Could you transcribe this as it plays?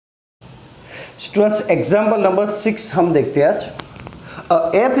Students example number 6 हम देखते हैं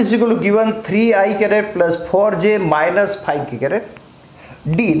आज। F is equal to given 3i carat plus 4j minus 5k carat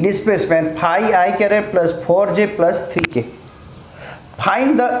D displacement 5i carat plus 4j plus 3k।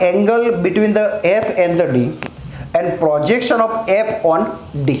 Find the angle between the F and the D and projection of F on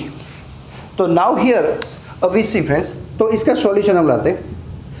D. तो now here we C friends, तो इसका solution हम लाते हैं।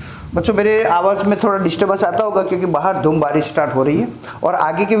 बच्चों मेरे आवाज़ में थोड़ा डिस्टर्बेंस आता होगा क्योंकि बाहर धूम बारिश स्टार्ट हो रही है और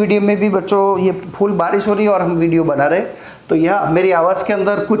आगे के वीडियो में भी बच्चों ये फुल बारिश हो रही है और हम वीडियो बना रहे हैं, तो यह मेरी आवाज़ के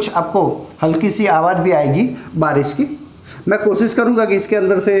अंदर कुछ आपको हल्की सी आवाज़ भी आएगी बारिश की। मैं कोशिश करूँगा कि इसके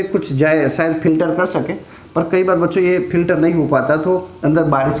अंदर से कुछ जाए, शायद फिल्टर कर सके, पर कई बार बच्चों ये फिल्टर नहीं हो पाता तो अंदर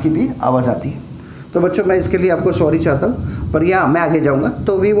बारिश की भी आवाज़ आती है। तो बच्चों मैं इसके लिए आपको सॉरी चाहता हूँ, पर यहाँ मैं आगे जाऊँगा।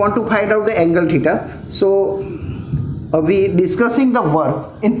 तो we want to find out the angle theta. So we discussing the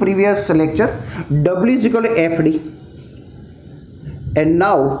work in previous lecture, W is equal to FD, and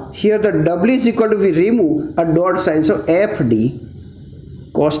now here the W is equal to, we remove a dot sign, so FD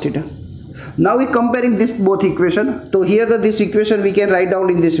cos theta. Now we comparing this both equation, so here this equation we can write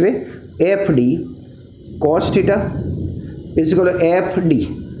down in this way, FD cos theta is equal to FD।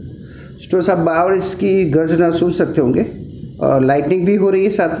 तो सब बाहर इसकी गर्जना सुन सकते होंगे और lightning भी हो रही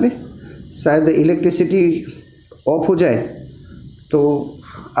है साथ में, शायद इलेक्ट्रिसिटी ऑफ हो जाए तो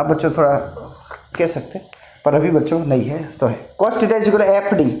आप बच्चों थोड़ा कह सकते हैं, पर अभी बच्चों नहीं है तो है। cos theta is equal to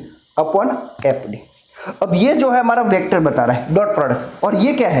F D upon F D. अब ये जो है हमारा वेक्टर बता रहा है डॉट प्रोडक्ट, और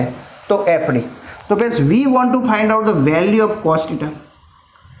ये क्या है तो एफ डी। तो friends we want to find out the value of cos theta.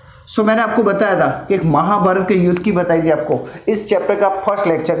 सो मैंने आपको बताया था कि एक महाभारत के युद्ध की बताई थी आपको इस चैप्टर का फर्स्ट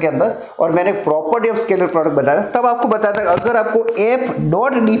लेक्चर के अंदर, और मैंने प्रॉपर्टी ऑफ स्केलर प्रोडक्ट बताया, तब आपको बताया था अगर आपको एफ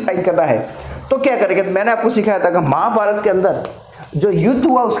डॉट डी फाइंड करना है तो क्या करेंगे। तो मैंने आपको सिखाया था कि महाभारत के अंदर जो युद्ध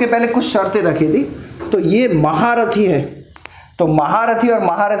हुआ उसके पहले कुछ शर्तें रखी थी। तो ये महारथी है, तो महारथी और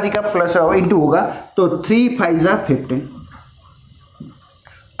महारथी का प्लस इंटू होगा, तो 3 5 जा 15,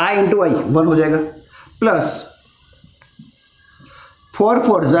 आई इंटू आई 1 हो जाएगा, प्लस 4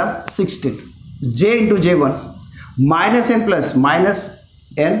 4 जा 16, जे इंटू जे 1, minus N plus minus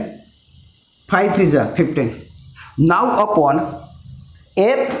N, 5 3 जा 15। Now upon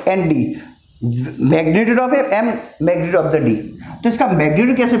F and D, magnitude of F M magnitude of the D. तो इसका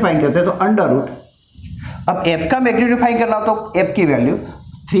मैग्नीट्यूड कैसे फाइंड करते हैं, तो अंडर रूट। अब एफ का मैग्नीट्यूड फाइंड करना हो तो एफ की वैल्यू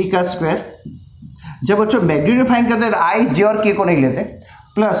 3 का स्क्वायर। जब बच्चों मैग्नीट्यूड फाइंड करते हैं तो आई जे और के को नहीं लेते,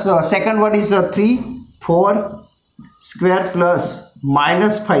 plus second word is 3 4 square plus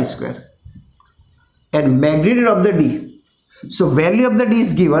minus 5 square and magnitude of the D. So value of the D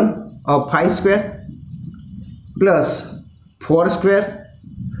is given 5 square plus 4 square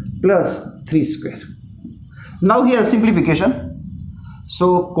plus 3 square. Now here simplification. So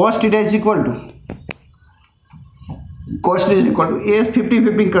cos theta is equal to, cos theta is equal to, ये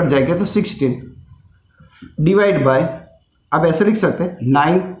 50 cut जाएगा तो 16 divide by, आप ऐसे लिख सकते हैं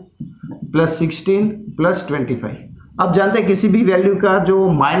 9 plus 16 plus 25। आप जानते हैं किसी भी वैल्यू का जो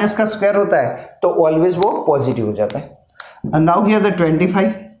माइनस का स्क्वायर होता है तो ऑलवेज वो पॉजिटिव हो जाता है। And now here the 25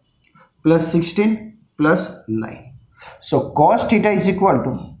 plus 16 plus 9। So cos theta is equal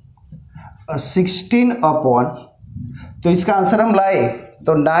to 16 upon, तो इसका आंसर हम लाए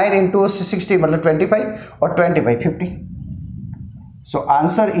तो 9 इंटू 60 मतलब 25 और 25 50। So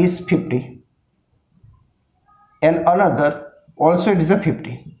answer is 50 and another also it is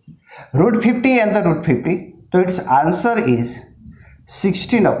 50, root 50 and the root 50, तो it's answer is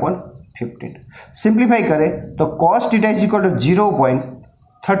 16 upon 15। Simplify करें तो cos theta is equal to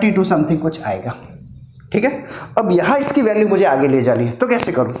 0.32 something कुछ आएगा। ठीक है, अब यहाँ इसकी वैल्यू मुझे आगे ले जानी है, तो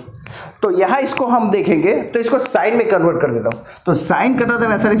कैसे करूँ। तो यहाँ इसको हम देखेंगे तो इसको साइन में कन्वर्ट कर देता हूँ। तो साइन करना तो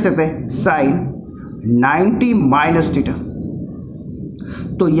ऐसा लिख सकते हैं साइन 90 माइनस थीटा।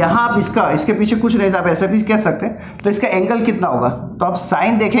 तो यहाँ आप इसके पीछे कुछ नहीं था, आप ऐसा भी कह सकते हैं। तो इसका एंगल कितना होगा, तो आप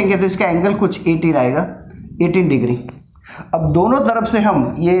साइन देखेंगे तो इसका एंगल कुछ 18 आएगा, 18 डिग्री। अब दोनों तरफ से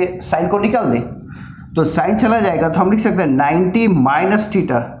हम ये साइन को निकाल दें तो साइन चला जाएगा, तो हम लिख सकते हैं 90 minus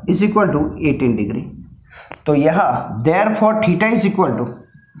theta is equal to 18 degree. तो यहाँ therefore theta is equal to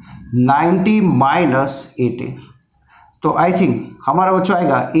 90 minus 18, तो आई थिंक हमारा बच्चों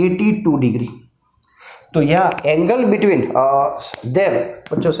आएगा 82 डिग्री। तो यह एंगल बिटवीन देम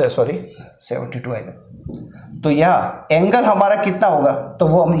बच्चों से, सॉरी 72 आएगा। तो यह एंगल हमारा कितना होगा तो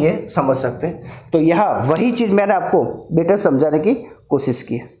वो हम ये समझ सकते हैं। तो यह वही चीज़ मैंने आपको बेटर समझाने की कोशिश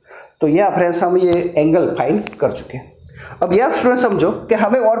की है। तो यह फ्रेंड्स हम ये एंगल फाइंड कर चुके हैं। अब यह स्टूडेंट समझो कि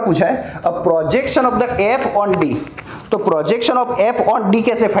हमें और पूछा है अब projection of the F on D. तो projection of F on D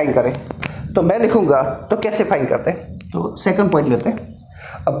कैसे फाइंड करें, तो मैं लिखूंगा तो कैसे फाइंड करते हैं। तो सेकंड पॉइंट लेते हैं,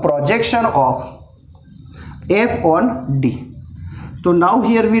 अब projection of F on D. तो नाउ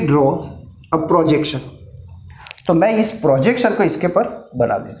हियर वी ड्रॉ अब प्रोजेक्शन, तो मैं इस प्रोजेक्शन को इसके पर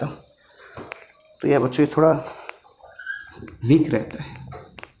बना देता हूँ। तो यह बच्चों थोड़ा वीक रहता है।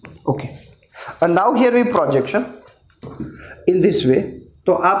 Okay, and now here we projection in this way।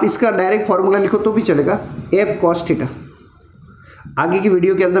 तो आप इसका डायरेक्ट फॉर्मूला लिखो तो भी चलेगा, एफ कॉस थीटा। आगे की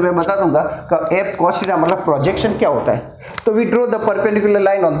वीडियो के अंदर मैं बता दूंगा कि एफ कॉस थीटा मतलब प्रोजेक्शन क्या होता है। तो we draw the perpendicular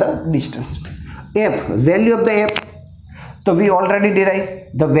line on the distance. F value of the F, तो we already derive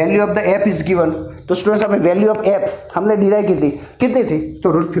the value of the F is given. तो स्टूडेंट्स हमें वैल्यू ऑफ एफ हमने derive की थी, कितनी थी,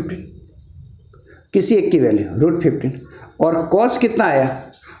 तो √15, किसी एक की वैल्यू √15। और कॉस कितना आया,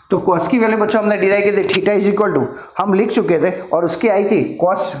 तो कॉस की वैल्यू बच्चों हमने डिराइव की थी, थीटा इज इक्वल टू हम लिख चुके थे, और उसकी आई थी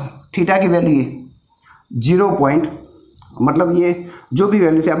कॉस थीटा की वैल्यू ये 0. मतलब ये जो भी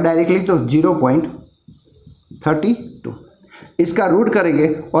वैल्यू थी आप डायरेक्ट लिख दो 0.32। इसका रूट करेंगे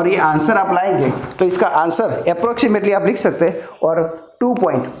और ये आंसर आप लाएंगे, तो इसका आंसर अप्रोक्सीमेटली आप लिख सकते हैं, और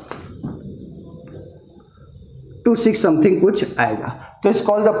 2.26 समथिंग कुछ आएगा। तो it's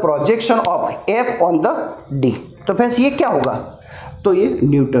called the projection of F on the D. तो फ्रेंड्स ये क्या होगा, तो ये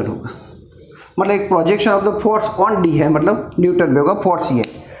न्यूटन होगा। मतलब एक projection of the force on D है, मतलब न्यूटन में होगा फोर्स। ये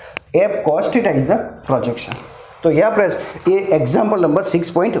F cos theta is the projection. तो यह फ्रेंड्स ये एग्जाम्पल नंबर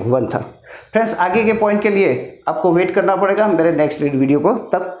 6.1 था। फ्रेंड्स आगे के पॉइंट के लिए आपको वेट करना पड़ेगा मेरे नेक्स्ट वीडियो को।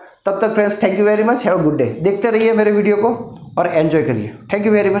 तब तक friends thank you very much, have a good day. देखते रहिए मेरे वीडियो को और एंजॉय करिए। Thank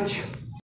you very much.